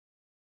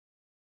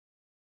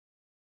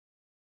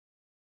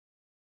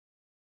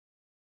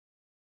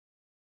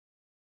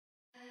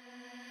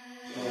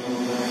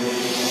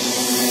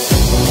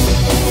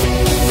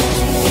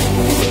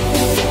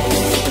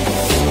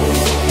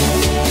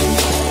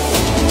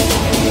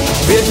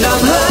Việt Nam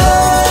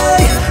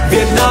ơi,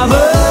 Việt Nam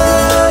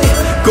ơi,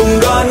 cùng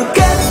đoàn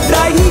kết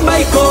đánh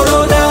bay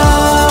Corona.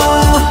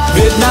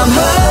 Việt Nam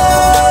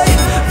ơi,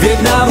 Việt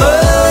Nam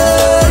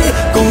ơi,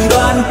 cùng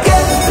đoàn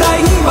kết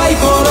đánh bay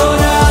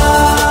Corona.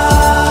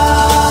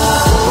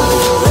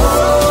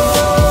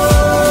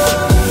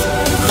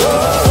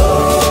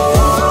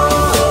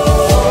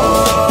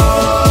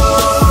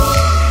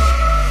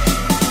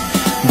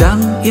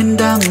 Đang yên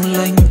đang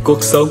lành,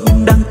 cuộc sống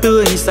đang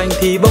tươi xanh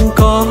thì bỗng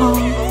có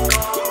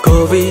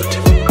Covid.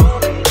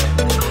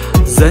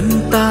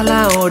 Dân ta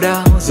lao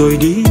đao rồi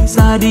đi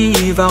ra đi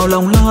vào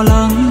lòng lo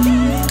lắng.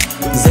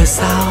 Giờ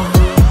sao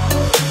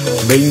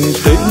bình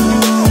tĩnh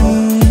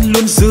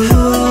luôn giữ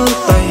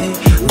tay,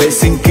 vệ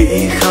sinh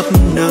kỹ khắp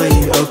nơi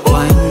ở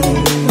quanh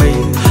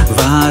mình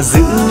và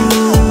giữ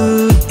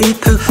ý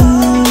thức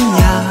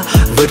nhà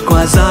vượt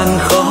qua gian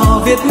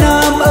khó. Việt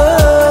Nam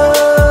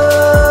ơi,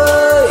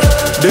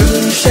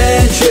 đừng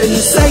share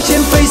chuyện sai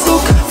trên Facebook,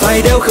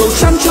 phải đeo khẩu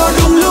trang cho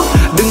đúng lúc.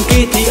 Đừng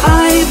kỳ thị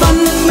ai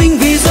văn minh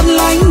vì dân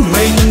lánh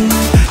mình.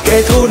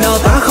 Kẻ thù nào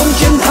ta không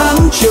chiến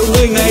thắng, triệu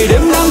người ngày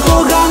đêm đang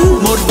cố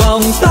gắng. Một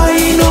vòng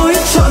tay nối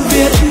trọn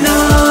Việt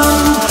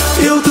Nam,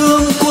 yêu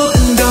thương cuộc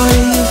đời,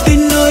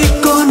 tin nơi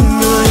con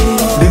người.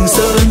 Đừng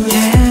sợ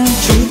nhé,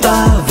 chúng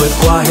ta vượt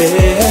qua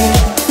hết.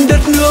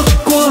 Đất nước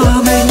của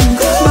mình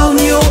bao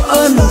nhiêu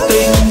ân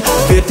tình,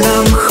 Việt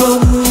Nam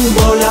không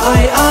bỏ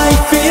lại ai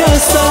phía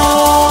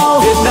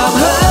sau. Việt Nam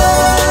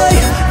ơi,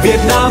 Việt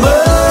Nam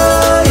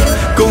ơi,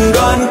 cùng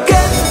đoàn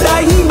kết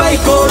đánh bay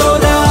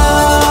Corona.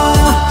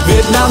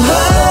 Việt Nam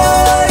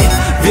ơi,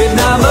 Việt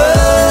Nam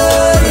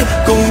ơi,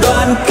 cùng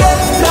đoàn kết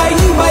đánh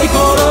bay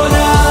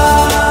Corona.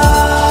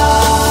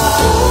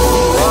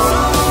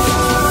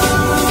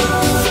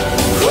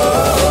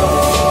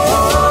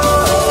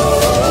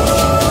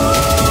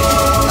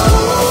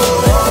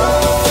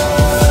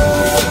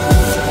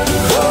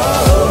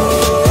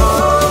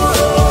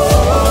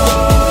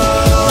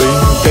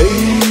 Bình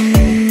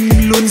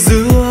tĩnh luôn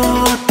giữ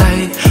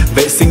tay,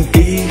 vệ sinh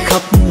kỹ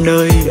khắp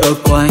nơi ở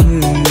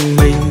quanh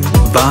mình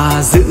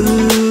và giữ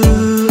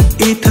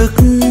ý thức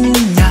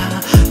nhà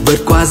vượt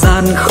qua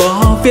gian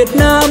khó. Việt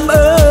Nam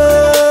ơi,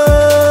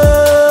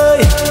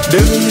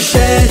 đừng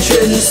share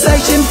chuyện sai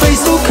trên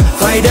Facebook,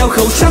 phải đeo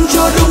khẩu trang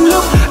cho đúng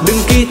lúc.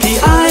 Đừng kỳ thị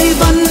ai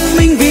văn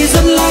minh vì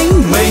dân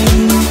lánh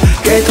mình.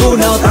 Kẻ thù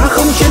nào ta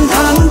không chiến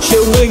thắng,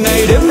 triệu người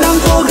ngày đêm đang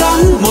cố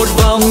gắng. Một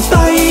vòng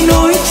tay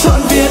nối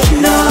trọn Việt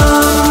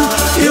Nam,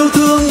 yêu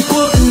thương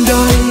cuộc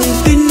đời,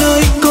 tin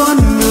nơi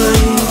con người.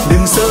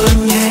 Đừng sợ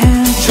nhé,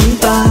 chúng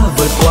ta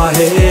vượt qua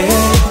hết.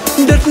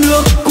 Đất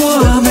nước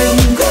của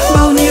mình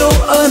bao nhiêu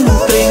ân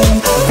tình,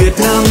 Việt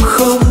Nam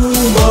không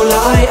bỏ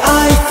lại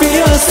ai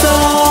phía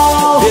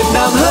sau. Việt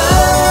Nam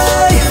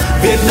ơi,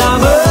 Việt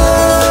Nam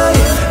ơi,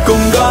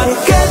 cùng đoàn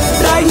kết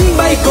đánh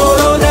bay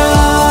Corona.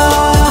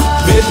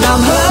 Việt Nam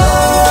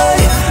ơi,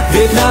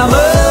 Việt Nam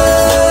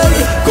ơi,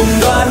 cùng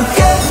đoàn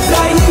kết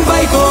đánh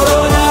bay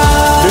Corona.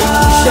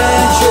 Đừng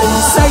share chuyện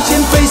sai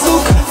trên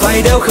Facebook,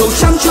 phải đeo khẩu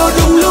trang cho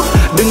đúng lúc.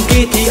 Đừng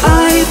kỳ thị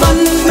ai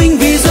văn minh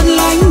vì dân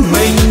lánh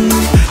mình.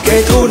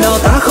 Kẻ thù nào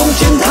ta không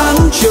chiến thắng,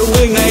 triệu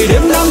người ngày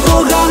đêm đang cố